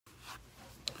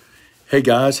Hey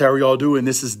guys, how are y'all doing?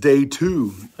 This is day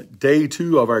two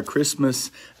of our Christmas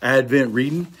Advent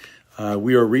reading.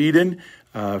 We are reading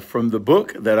from the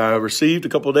book that I received a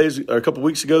couple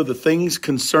weeks ago, The Things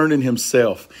Concerning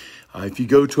Himself. If you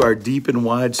go to our Deep and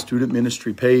Wide Student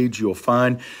Ministry page, you'll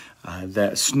find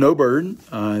that Snowbird,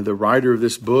 the writer of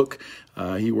this book,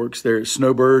 he works there at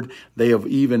Snowbird. They have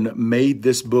even made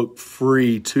this book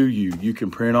free to you. You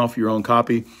can print off your own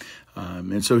copy.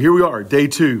 And so here we are, day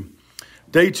two.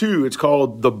 Day two, it's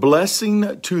called The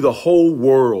Blessing to the Whole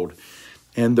World.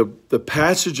 And the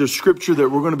passage of scripture that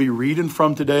we're going to be reading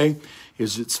from today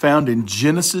it's found in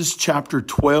Genesis chapter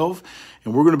 12.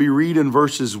 And we're going to be reading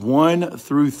verses 1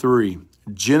 through 3.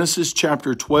 Genesis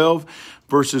chapter 12,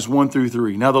 verses 1 through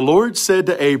 3. Now the Lord said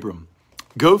to Abram,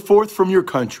 "Go forth from your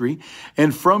country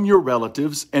and from your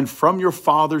relatives and from your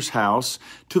father's house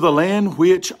to the land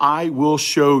which I will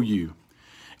show you.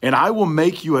 And I will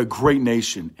make you a great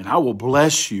nation, and I will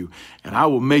bless you, and I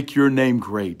will make your name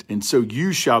great. And so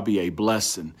you shall be a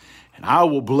blessing. And I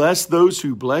will bless those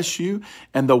who bless you,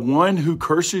 and the one who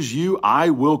curses you I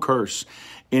will curse.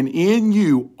 And in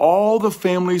you all the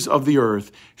families of the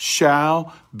earth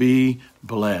shall be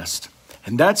blessed."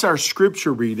 And that's our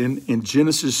scripture reading in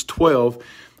Genesis 12,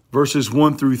 verses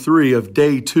 1 through 3 of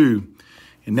day 2.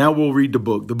 And now we'll read the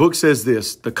book. The book says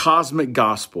this, the cosmic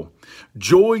gospel.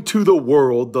 "Joy to the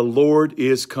world, the Lord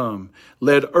is come.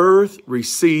 Let earth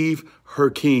receive her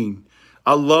King."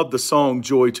 I love the song,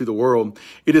 Joy to the World.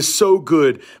 It is so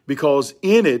good because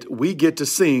in it we get to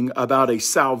sing about a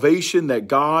salvation that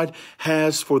God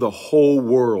has for the whole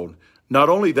world. Not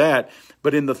only that,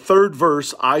 but in the third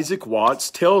verse, Isaac Watts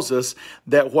tells us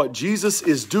that what Jesus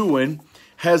is doing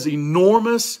has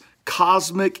enormous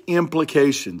cosmic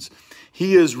implications.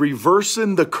 He is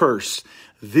reversing the curse.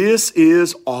 This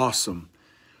is awesome.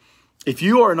 If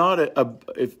you are not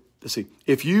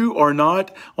if you are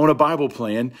not on a Bible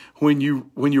plan when you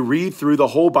read through the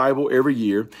whole Bible every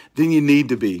year, then you need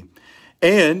to be.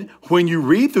 And when you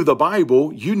read through the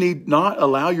Bible, you need not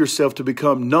allow yourself to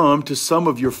become numb to some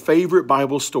of your favorite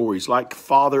Bible stories like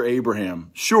Father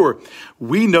Abraham. Sure,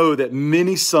 we know that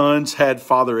many sons had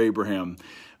Father Abraham.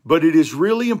 But it is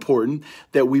really important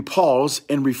that we pause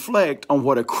and reflect on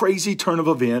what a crazy turn of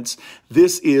events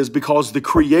this is, because the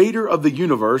creator of the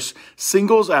universe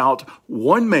singles out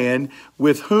one man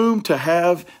with whom to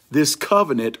have this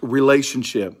covenant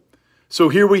relationship. So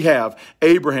here we have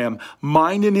Abraham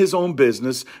minding his own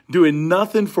business, doing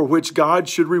nothing for which God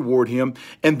should reward him.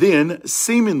 And then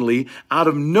seemingly out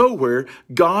of nowhere,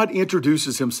 God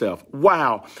introduces himself.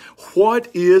 Wow, what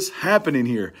is happening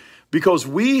here? Because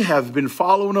we have been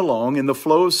following along in the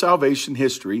flow of salvation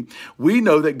history, we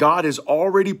know that God has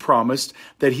already promised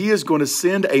that he is going to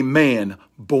send a man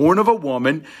born of a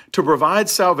woman to provide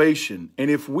salvation. And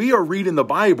if we are reading the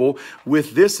Bible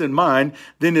with this in mind,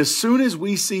 then as soon as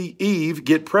we see Eve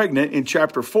get pregnant in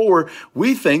chapter 4,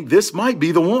 we think this might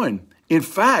be the one. In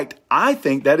fact, I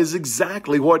think that is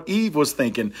exactly what Eve was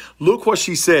thinking. Look what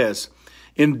she says.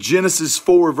 In Genesis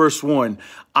 4, verse 1,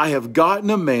 "I have gotten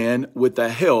a man with the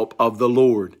help of the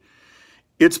Lord."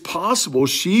 It's possible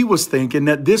she was thinking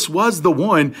that this was the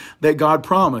one that God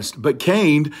promised, but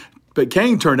Cain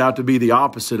turned out to be the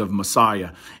opposite of Messiah,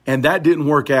 and that didn't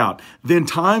work out. Then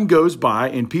time goes by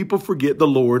and people forget the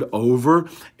Lord over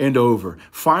and over.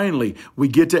 Finally, we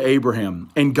get to Abraham,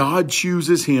 and God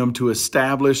chooses him to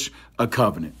establish a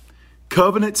covenant.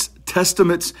 Covenants,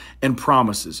 testaments, and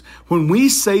promises. When we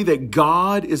say that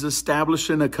God is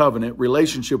establishing a covenant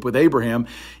relationship with Abraham,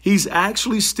 he's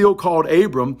actually still called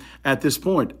Abram at this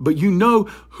point. But you know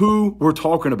who we're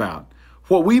talking about.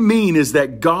 What we mean is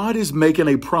that God is making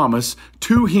a promise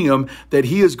to him that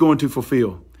he is going to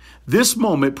fulfill. This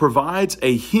moment provides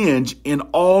a hinge in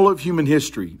all of human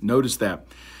history. Notice that.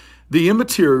 The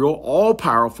immaterial,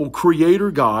 all-powerful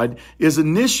Creator God is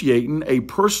initiating a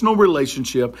personal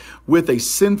relationship with a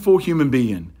sinful human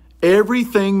being.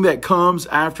 Everything that comes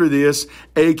after this,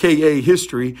 aka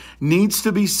history, needs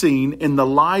to be seen in the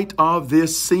light of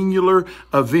this singular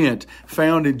event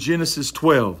found in Genesis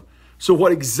 12. So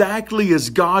what exactly is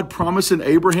God promising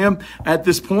Abraham at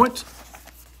this point?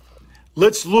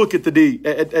 Let's look at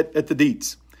the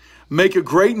deeds. "Make a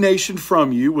great nation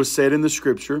from you," was said in the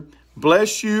scripture.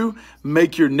 "Bless you,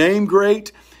 make your name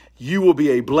great. You will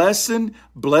be a blessing.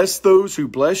 Bless those who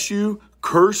bless you,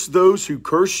 curse those who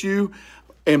curse you,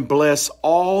 and bless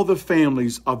all the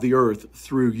families of the earth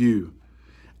through you."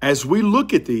 As we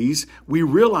look at these, we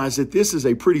realize that this is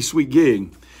a pretty sweet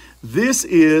gig. This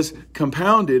is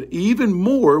compounded even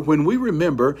more when we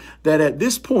remember that at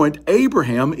this point,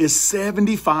 Abraham is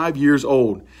 75 years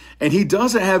old and he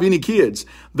doesn't have any kids.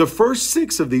 The first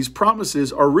 6 of these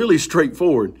promises are really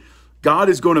straightforward. God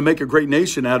is going to make a great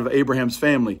nation out of Abraham's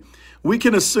family. We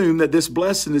can assume that this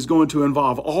blessing is going to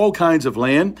involve all kinds of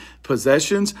land,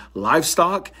 possessions,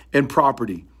 livestock, and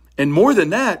property. And more than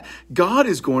that, God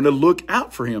is going to look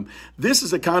out for him. This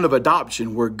is a kind of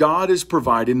adoption where God is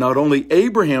providing not only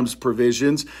Abraham's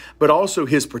provisions, but also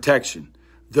his protection.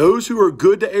 Those who are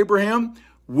good to Abraham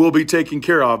will be taken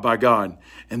care of by God,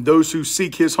 and those who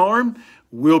seek his harm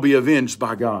will be avenged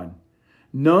by God.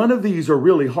 None of these are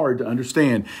really hard to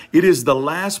understand. It is the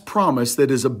last promise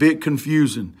that is a bit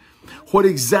confusing. What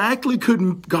exactly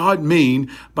could God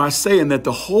mean by saying that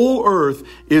the whole earth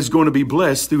is going to be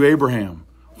blessed through Abraham?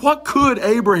 What could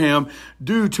Abraham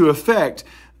do to affect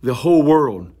the whole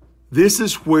world? This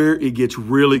is where it gets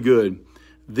really good.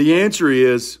 The answer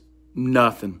is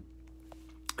nothing.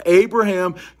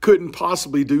 Abraham couldn't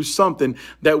possibly do something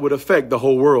that would affect the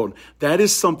whole world. That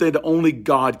is something that only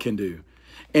God can do.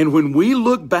 And when we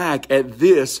look back at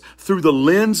this through the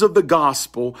lens of the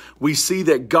gospel, we see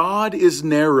that God is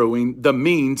narrowing the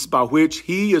means by which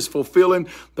he is fulfilling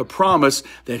the promise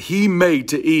that he made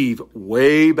to Eve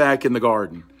way back in the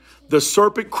garden. The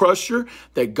serpent crusher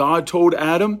that God told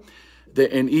Adam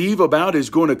and Eve about is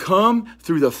going to come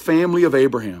through the family of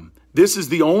Abraham. This is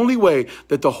the only way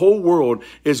that the whole world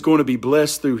is going to be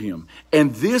blessed through him.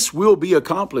 And this will be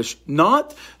accomplished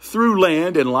not through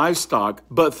land and livestock,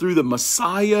 but through the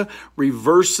Messiah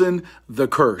reversing the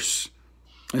curse.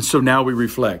 And so now we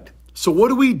reflect. So what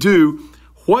do we do?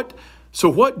 What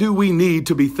do we need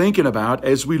to be thinking about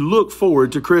as we look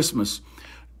forward to Christmas?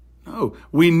 No,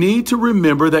 we need to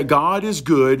remember that God is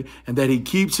good and that he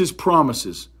keeps his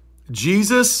promises.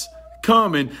 Jesus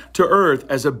coming to earth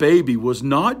as a baby was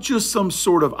not just some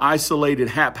sort of isolated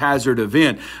haphazard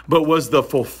event, but was the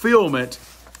fulfillment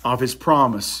of his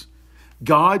promise.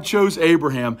 God chose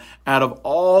Abraham out of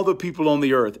all the people on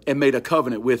the earth and made a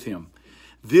covenant with him.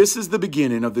 This is the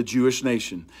beginning of the Jewish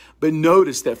nation. But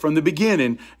notice that from the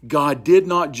beginning, God did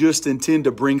not just intend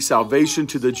to bring salvation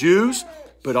to the Jews,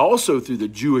 but also through the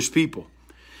Jewish people.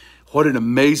 What an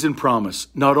amazing promise.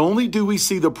 Not only do we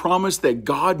see the promise that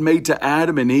God made to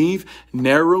Adam and Eve,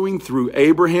 narrowing through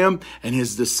Abraham and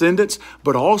his descendants,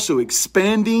 but also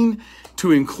expanding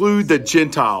to include the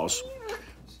Gentiles.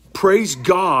 Praise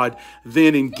God,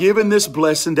 then, in giving this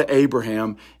blessing to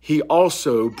Abraham, he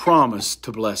also promised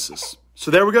to bless us. So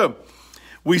there we go.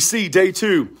 We see day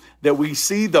 2 that we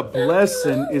see the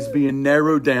blessing is being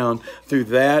narrowed down through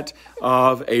that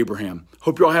of Abraham.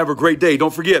 Hope you all have a great day.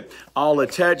 Don't forget, I'll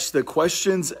attach the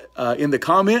questions in the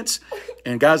comments.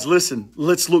 And guys, listen,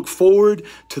 let's look forward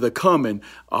to the coming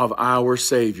of our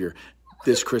Savior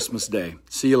this Christmas day.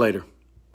 See you later.